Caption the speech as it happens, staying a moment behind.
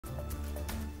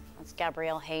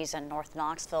Gabrielle Hayes in North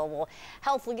Knoxville. Well,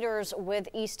 health leaders with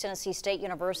East Tennessee State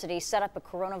University set up a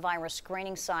coronavirus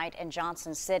screening site in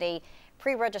Johnson City.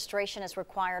 Pre-registration is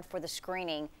required for the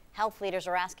screening. Health leaders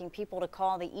are asking people to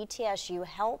call the ETSU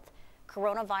Health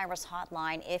Coronavirus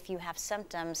Hotline if you have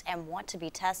symptoms and want to be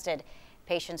tested.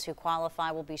 Patients who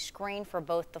qualify will be screened for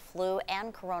both the flu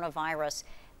and coronavirus.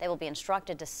 They will be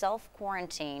instructed to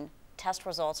self-quarantine. Test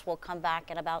results will come back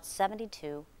in about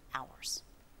 72 hours.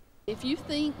 If you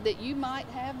think that you might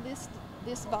have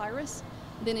this virus,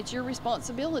 then it's your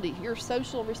responsibility, your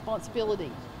social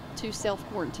responsibility to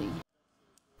self-quarantine.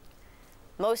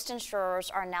 Most insurers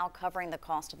are now covering the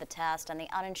cost of the test, and the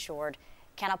uninsured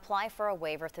can apply for a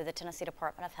waiver through the Tennessee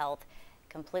Department of Health.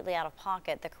 Completely out of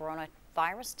pocket, the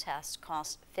coronavirus test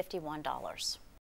costs $51.